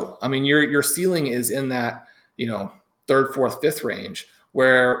really struggle. I mean, your ceiling is in that, 3rd, 4th, 5th range,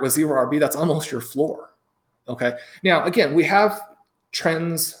 where with 0RB, that's almost your floor, Okay. Now, again, we have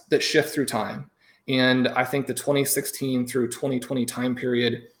trends that shift through time. And I think the 2016 through 2020 time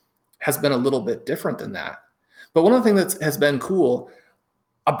period has been a little bit different than that. But one of the things that has been cool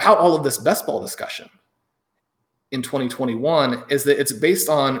about all of this best ball discussion in 2021 is that it's based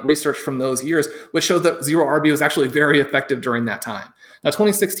on research from those years, which showed that zero RB was actually very effective during that time. Now,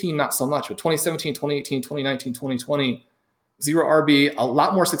 2016, not so much, but 2017, 2018, 2019, 2020, zero RB, a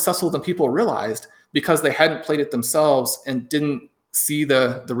lot more successful than people realized because they hadn't played it themselves and didn't see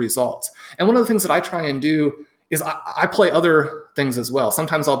the results. And one of the things that I try and do is I play other things as well.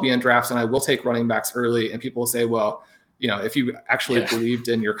 Sometimes I'll be in drafts and I will take running backs early, and people will say, well, if you actually believed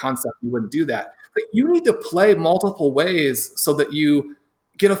in your concept, you wouldn't do that. But you need to play multiple ways so that you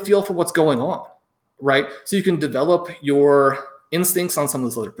get a feel for what's going on, right? So you can develop your instincts on some of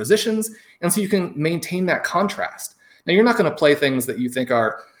those other positions, and so you can maintain that contrast. Now, you're not going to play things that you think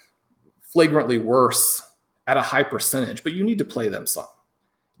are flagrantly worse at a high percentage, but you need to play them some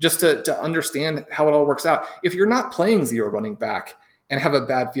just to understand how it all works out. If you're not playing zero running back and have a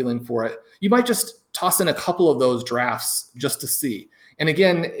bad feeling for it, you might just toss in a couple of those drafts just to see. And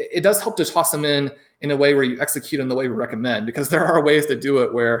again, it does help to toss them in a way where you execute in the way we recommend, because there are ways to do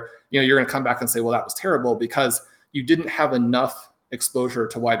it where you're going to come back and say, well, that was terrible because you didn't have enough exposure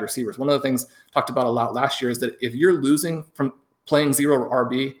to wide receivers. One of the things talked about a lot last year is that if you're losing from playing zero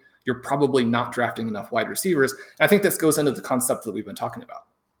RB, you're probably not drafting enough wide receivers. And I think this goes into the concept that we've been talking about.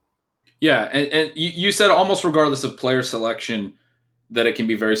 Yeah, and you said almost regardless of player selection that it can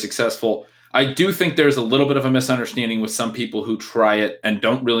be very successful. I do think there's a little bit of a misunderstanding with some people who try it and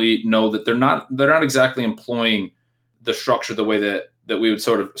don't really know that they're not exactly employing the structure the way that we would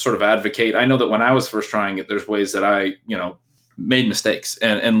sort of advocate. I know that when I was first trying it, there's ways that I made mistakes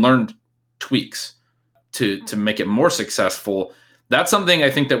and learned tweaks to make it more successful. That's something I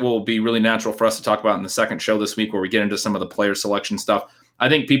think that will be really natural for us to talk about in the second show this week, where we get into some of the player selection stuff. I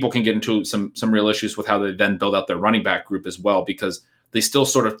think people can get into some real issues with how they then build out their running back group as well, because they still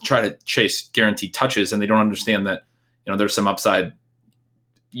sort of try to chase guaranteed touches, and they don't understand that there's some upside.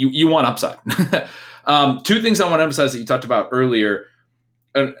 You want upside. Two things I want to emphasize that you talked about earlier,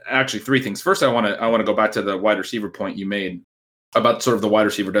 and actually three things. First, I want to go back to the wide receiver point you made about sort of the wide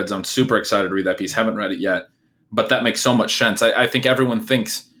receiver dead zone. Super excited to read that piece. Haven't read it yet, but that makes so much sense. I think everyone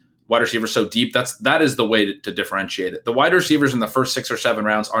thinks wide receivers so deep. That is the way to differentiate it. The wide receivers in the first 6 or 7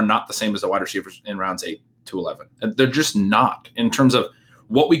 rounds are not the same as the wide receivers in rounds 8 to 11. They're just not, in terms of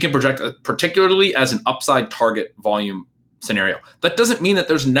what we can project, particularly as an upside target volume scenario. That doesn't mean that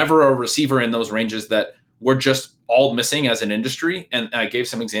there's never a receiver in those ranges that we're just all missing as an industry. And I gave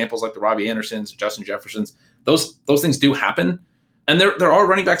some examples like the Robbie Andersons, Justin Jeffersons. Those things do happen. And there are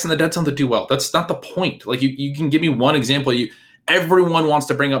running backs in the dead zone that do well. That's not the point. Like you can give me one example. Everyone wants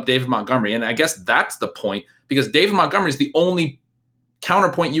to bring up David Montgomery, and I guess that's the point, because David Montgomery is the only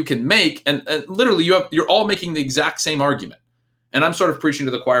counterpoint you can make, and literally you're all making the exact same argument. And I'm sort of preaching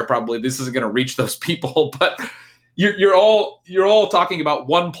to the choir. Probably this isn't going to reach those people, but you're all talking about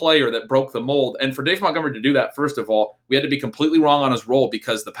one player that broke the mold. And for David Montgomery to do that, first of all, we had to be completely wrong on his role,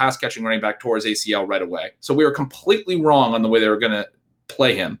 because the pass catching running back tore his ACL right away. So we were completely wrong on the way they were going to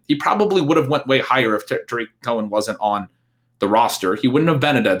play him. He probably would have went way higher if Tariq Cohen wasn't on the roster. He wouldn't have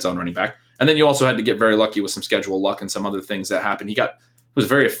been a dead zone running back. And then you also had to get very lucky with some schedule luck and some other things that happened. He was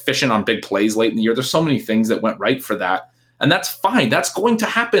very efficient on big plays late in the year. There's so many things that went right for that. And that's fine. That's going to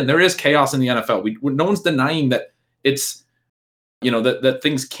happen. There is chaos in the NFL. No one's denying that it's, that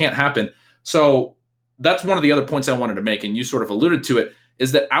things can't happen. So that's one of the other points I wanted to make, and you sort of alluded to it,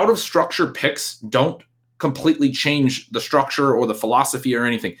 is that out of structure picks don't completely change the structure or the philosophy or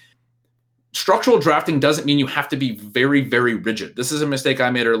anything. Structural drafting doesn't mean you have to be very, very rigid. This is a mistake I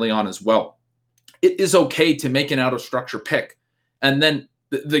made early on as well. It is okay to make an out of structure pick. And then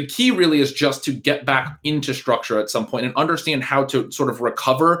the key really is just to get back into structure at some point and understand how to sort of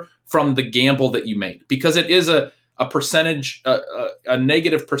recover from the gamble that you made, because it is a percentage, a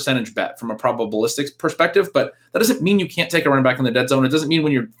negative percentage bet from a probabilistic perspective. But that doesn't mean you can't take a running back in the dead zone. It doesn't mean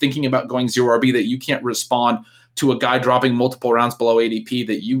when you're thinking about going zero RB that you can't respond to a guy dropping multiple rounds below ADP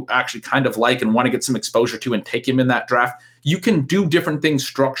that you actually kind of like and want to get some exposure to and take him in that draft. You can do different things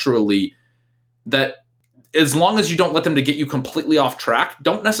structurally that, as long as you don't let them to get you completely off track,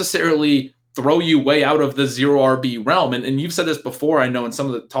 don't necessarily throw you way out of the zero RB realm. And you've said this before, I know, in some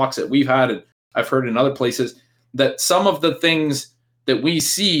of the talks that we've had, and I've heard in other places, that some of the things that we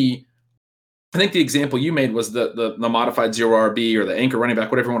see, I think the example you made was the modified zero RB or the anchor running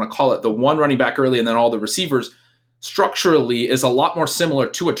back, whatever you want to call it, the one running back early and then all the receivers, structurally is a lot more similar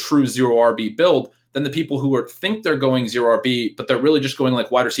to a true zero RB build than the people who think they're going 0 RB, but they're really just going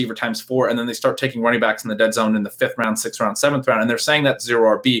like wide receiver times 4, and then they start taking running backs in the dead zone in the 5th round, 6th round, 7th round, and they're saying that's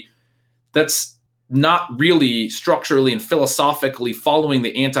 0 RB. That's not really structurally and philosophically following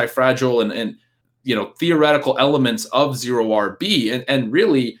the anti-fragile and theoretical elements of 0 RB, and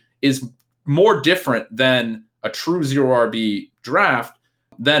really is more different than a true 0 RB draft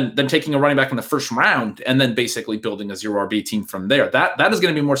than taking a running back in the 1st round and then basically building a 0 RB team from there. That is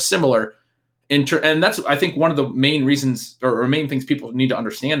going to be more similar. And that's, I think, one of the main reasons or main things people need to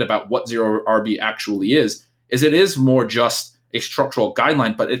understand about what 0 RB actually is it is more just a structural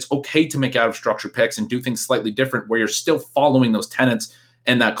guideline, but it's okay to make out of structure picks and do things slightly different where you're still following those tenets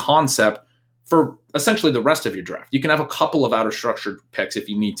and that concept for essentially the rest of your draft. You can have a couple of out of structured picks if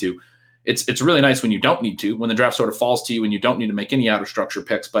you need to. It's really nice when you don't need to, when the draft sort of falls to you and you don't need to make any out of structure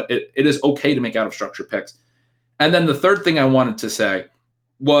picks, but it is okay to make out of structure picks. And then the third thing I wanted to say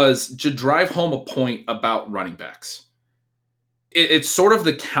was to drive home a point about running backs. It's sort of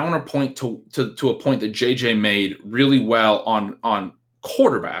the counterpoint to a point that JJ made really well on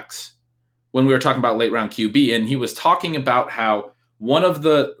quarterbacks when we were talking about late round QB. And he was talking about how one of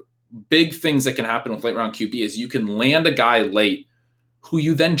the big things that can happen with late round QB is you can land a guy late who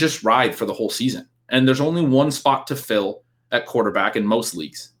you then just ride for the whole season. And there's only one spot to fill at quarterback in most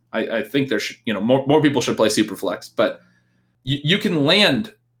leagues. I think there should, more people should play Superflex, but you can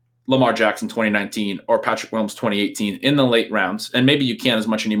land Lamar Jackson 2019 or Patrick Mahomes 2018 in the late rounds, and maybe you can't as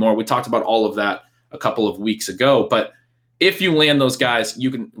much anymore. We talked about all of that a couple of weeks ago, but if you land those guys,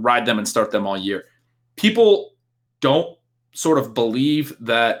 you can ride them and start them all year. People don't sort of believe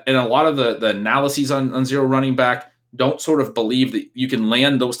that, and a lot of the analyses on zero running back don't sort of believe that you can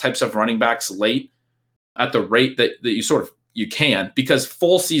land those types of running backs late at the rate that you can, because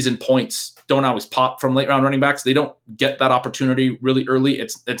full season points don't always pop from late round running backs. They don't get that opportunity really early.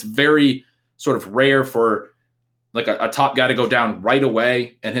 It's very sort of rare for like a top guy to go down right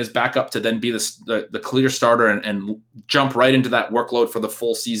away and his backup to then be the clear starter and jump right into that workload for the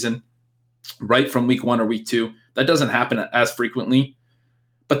full season right from week 1 or week 2. That doesn't happen as frequently,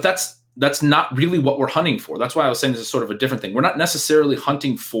 but that's not really what we're hunting for. That's why I was saying this is sort of a different thing. We're not necessarily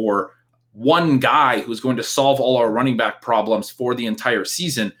hunting for one guy who's going to solve all our running back problems for the entire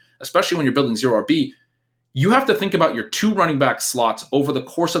season, especially when you're building 0 RB. You have to think about your 2 running back slots over the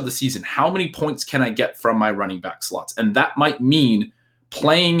course of the season. How many points can I get from my running back slots? And that might mean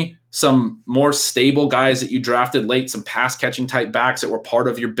playing some more stable guys that you drafted late, some pass catching type backs that were part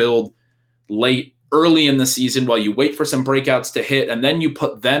of your build late, early in the season while you wait for some breakouts to hit, and then you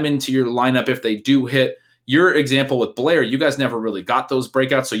put them into your lineup if they do hit. Your example with Blair, you guys never really got those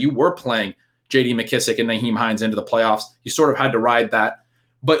breakouts, so you were playing J.D. McKissick and Nyheim Hines into the playoffs. You sort of had to ride that.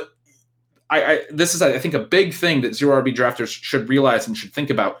 But this is, I think, a big thing that 0 RB drafters should realize and should think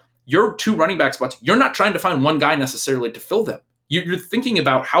about. Your 2 running back spots, you're not trying to find one guy necessarily to fill them. You're thinking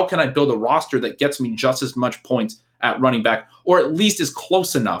about how can I build a roster that gets me just as much points at running back, or at least is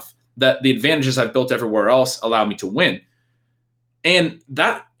close enough that the advantages I've built everywhere else allow me to win. And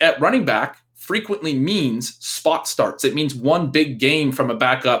that at running back frequently means spot starts. It means one big game from a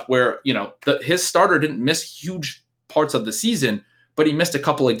backup where, his starter didn't miss huge parts of the season, but he missed a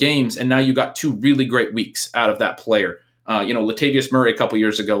couple of games, and now you got 2 really great weeks out of that player. Latavius Murray a couple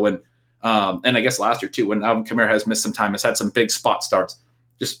years ago, and I guess last year too, when Alvin Kamara has missed some time, has had some big spot starts.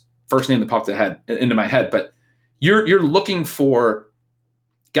 Just first name that popped into my head. But you're looking for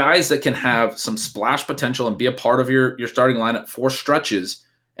guys that can have some splash potential and be a part of your starting lineup for stretches.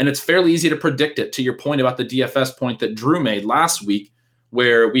 And it's fairly easy to predict it, to your point about the DFS point that Drew made last week,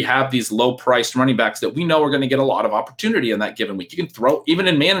 where we have these low-priced running backs that we know are going to get a lot of opportunity in that given week. You can throw, even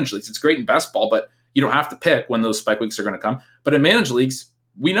in managed leagues, it's great in best ball, but you don't have to pick when those spike weeks are going to come. But in managed leagues,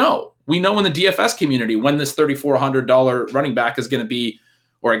 we know in the DFS community when this $3,400 running back is going to be,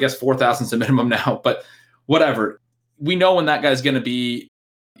 or I guess 4,000 is the minimum now, but whatever. We know when that guy's going to be,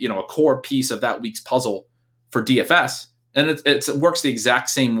 a core piece of that week's puzzle for DFS. And it works the exact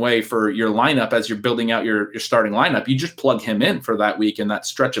same way for your lineup as you're building out your starting lineup. You just plug him in for that week in that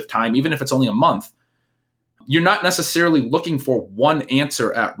stretch of time, even if it's only a month. You're not necessarily looking for one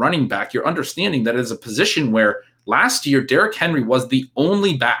answer at running back. You're understanding that it is a position where last year, Derrick Henry was the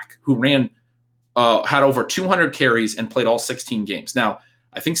only back who had over 200 carries and played all 16 games. Now,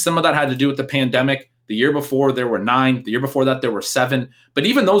 I think some of that had to do with the pandemic. The year before, there were 9. The year before that, there were 7. But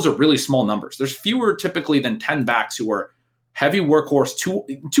even those are really small numbers. There's fewer typically than 10 backs who are heavy workhorse.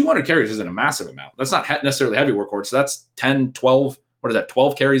 200 carries isn't a massive amount. That's not necessarily heavy workhorse. So that's 10, 12,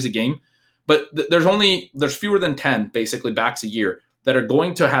 12 carries a game. But there's fewer than 10 basically backs a year that are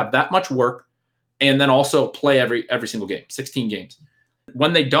going to have that much work and then also play every single game, 16 games.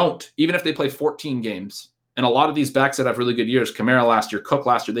 when they don't, even if they play 14 games, and a lot of these backs that have really good years, Kamara last year, Cook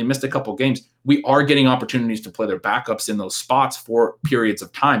last year, they missed a couple games. We are getting opportunities to play their backups in those spots for periods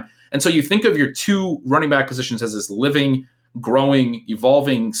of time. And so you think of your two running back positions as this living, growing,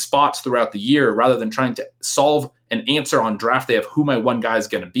 evolving spots throughout the year, rather than trying to solve an answer on draft day of who my one guy is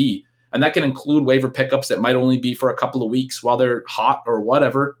going to be. And that can include waiver pickups that might only be for a couple of weeks while they're hot or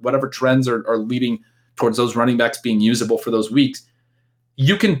whatever trends are leading towards those running backs being usable for those weeks.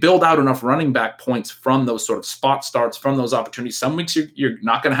 You can build out enough running back points from those sort of spot starts, from those opportunities. Some weeks you're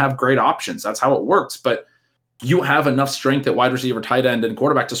not going to have great options. That's how it works. But you have enough strength at wide receiver, tight end, and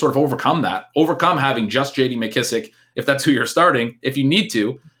quarterback to sort of overcome having just J.D. McKissic, if that's who you're starting, if you need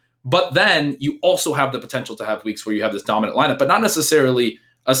to. But then you also have the potential to have weeks where you have this dominant lineup, but not necessarily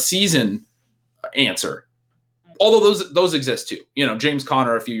a season answer. Although those exist too. James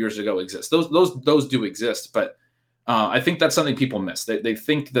Conner a few years ago exists. Those do exist, but I think that's something people miss. They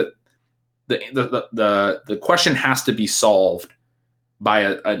think that the question has to be solved by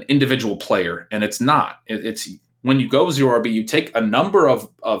an individual player, and it's not. It's when you go 0RB, you take a number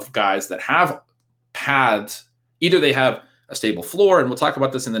of guys that have paths. Either they have a stable floor, and we'll talk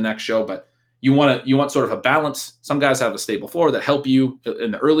about this in the next show, but you want sort of a balance. Some guys have a stable floor that help you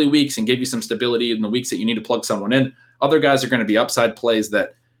in the early weeks and give you some stability in the weeks that you need to plug someone in. Other guys are going to be upside plays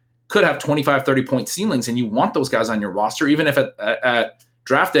that could have 25, 30-point ceilings, and you want those guys on your roster, even if at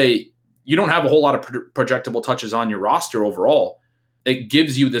draft day you don't have a whole lot of projectable touches on your roster overall. It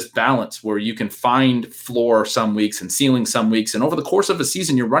gives you this balance where you can find floor some weeks and ceiling some weeks, and over the course of the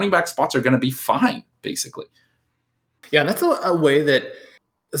season, your running back spots are going to be fine, basically. Yeah, and that's a way that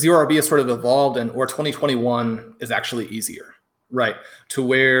 0RB has sort of evolved, or 2021 is actually easier, right? To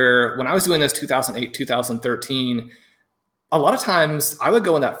where when I was doing this 2008, 2013, a lot of times I would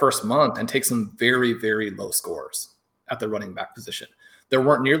go in that first month and take some very, very low scores at the running back position. There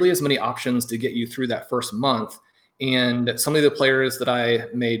weren't nearly as many options to get you through that first month. And some of the players that I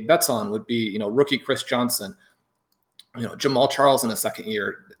made bets on would be, rookie Chris Johnson, Jamal Charles in his second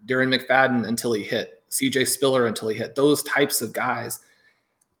year, Darren McFadden until he hit, CJ Spiller until he hit, those types of guys.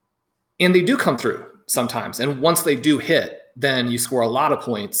 And they do come through sometimes. And once they do hit, then you score a lot of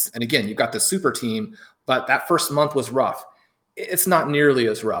points. And again, you've got the super team, but that first month was rough. It's not nearly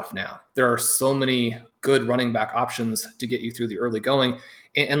as rough now. There are so many good running back options to get you through the early going.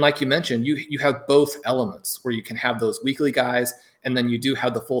 And like you mentioned, you have both elements where you can have those weekly guys, and then you do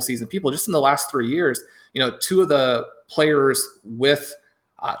have the full season people. Just in the last 3 years, two of the players with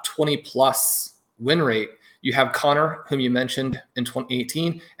 20+ win rate, you have Connor, whom you mentioned in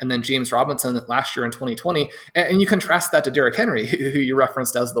 2018, and then James Robinson last year in 2020. And you contrast that to Derrick Henry, who you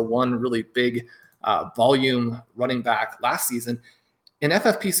referenced as the one really big volume running back last season. In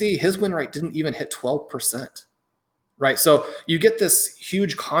FFPC, his win rate didn't even hit 12%, right? So you get this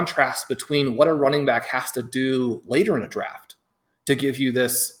huge contrast between what a running back has to do later in a draft to give you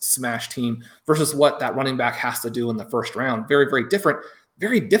this smash team versus what that running back has to do in the first round. Very, very different,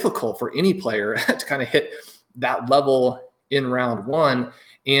 very difficult for any player to kind of hit that level in round one.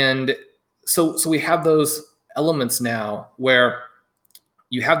 And so we have those elements now where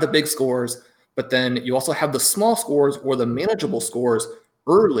you have the big scores, but then you also have the small scores or the manageable scores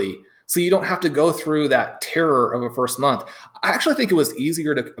early, so you don't have to go through that terror of a first month. I actually think it was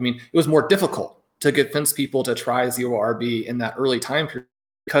it was more difficult to convince people to try 0RB in that early time period,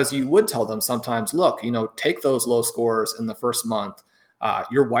 because you would tell them sometimes, look, take those low scores in the first month.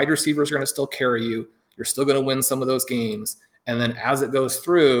 Your wide receivers are going to still carry you. You're still going to win some of those games. And then as it goes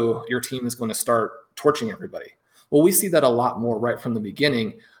through, your team is going to start torching everybody. Well, we see that a lot more right from the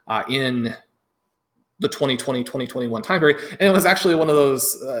beginning in the 2020, 2021 time period. And it was actually one of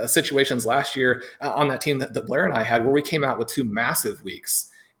those situations last year on that team that Blair and I had, where we came out with 2 massive weeks.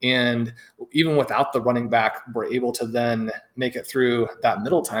 And even without the running back, we're able to then make it through that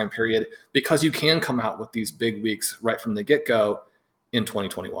middle time period, because you can come out with these big weeks right from the get-go in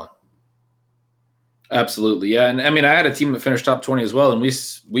 2021. Absolutely. Yeah. And I had a team that finished top 20 as well. And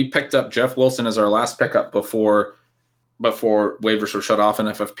we picked up Jeff Wilson as our last pickup before waivers were shut off in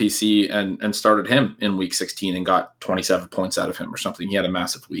FFPC, and started him in week 16 and got 27 points out of him or something. He had a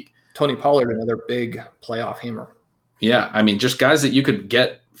massive week. Tony Pollard, another big playoff hammer. Yeah. Just guys that you could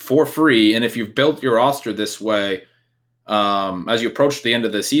get for free. And if you've built your roster this way, as you approach the end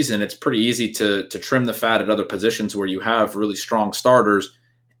of the season, it's pretty easy to trim the fat at other positions where you have really strong starters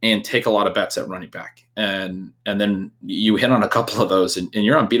and take a lot of bets at running back. And then you hit on a couple of those and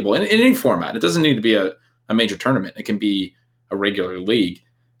you're unbeatable in any format. It doesn't need to be a major tournament. It can be a regular league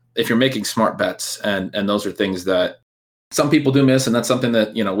if you're making smart bets. And those are things that some people do miss. And that's something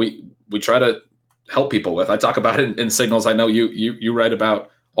that, we try to help people with. I talk about it in signals. I know you write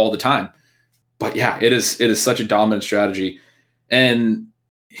about all the time. But yeah, it is such a dominant strategy, and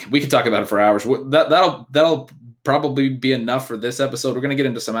we could talk about it for hours. That'll probably be enough for this episode. We're going to get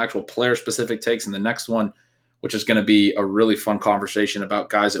into some actual player-specific takes in the next one, which is going to be a really fun conversation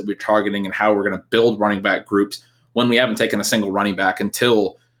about guys that we're targeting and how we're going to build running back groups when we haven't taken a single running back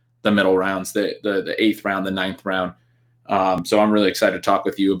until the middle rounds, the 8th round, the 9th round. So I'm really excited to talk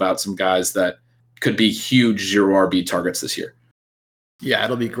with you about some guys that could be huge 0 RB targets this year. Yeah,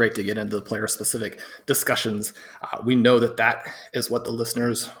 it'll be great to get into the player-specific discussions. We know that is what the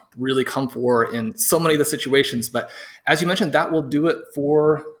listeners really come for in so many of the situations. But as you mentioned, that will do it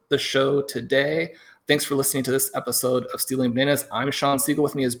for the show today. Thanks for listening to this episode of Stealing Bananas. I'm Sean Siegel.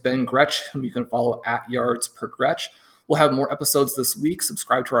 With me is Ben Gretsch, whom you can follow at YardsPerGretsch. We'll have more episodes this week.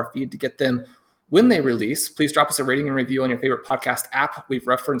 Subscribe to our feed to get them when they release. Please drop us a rating and review on your favorite podcast app. We've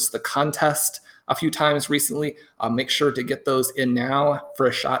referenced the contest a few times recently. Make sure to get those in now for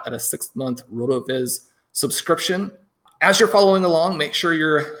a shot at a 6-month RotoViz subscription. As you're following along, make sure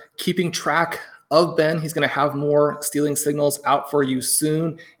you're keeping track of Ben. He's going to have more Stealing Signals out for you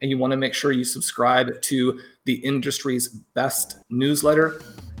soon, and you want to make sure you subscribe to the industry's best newsletter.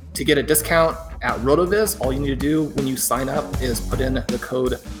 To get a discount at RotoViz, all you need to do when you sign up is put in the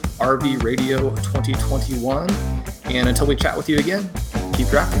code RVRadio2021. And until we chat with you again, keep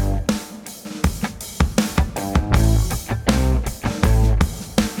drafting.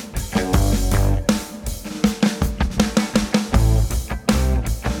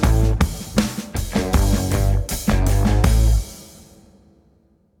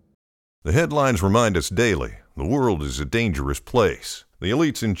 The headlines remind us daily, the world is a dangerous place. The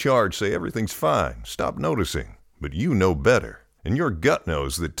elites in charge say everything's fine, stop noticing. But you know better. And your gut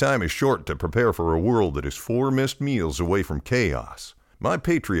knows that time is short to prepare for a world that is 4 missed meals away from chaos. My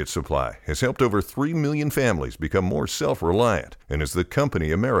Patriot Supply has helped over 3 million families become more self-reliant and is the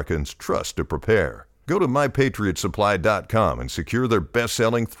company Americans trust to prepare. Go to MyPatriotSupply.com and secure their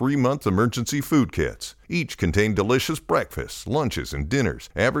best-selling 3-month emergency food kits. Each contain delicious breakfasts, lunches, and dinners,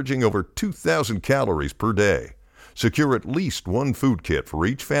 averaging over 2,000 calories per day. Secure at least 1 food kit for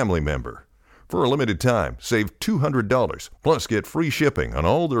each family member. For a limited time, save $200, plus get free shipping on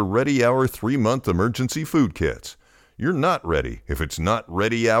all their Ready Hour 3-month emergency food kits. You're not ready if it's not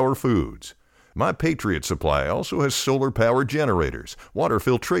Ready Hour Foods. My Patriot Supply also has solar power generators, water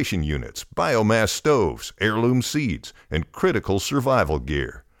filtration units, biomass stoves, heirloom seeds, and critical survival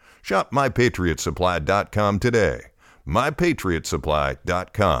gear. Shop MyPatriotSupply.com today.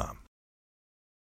 MyPatriotSupply.com.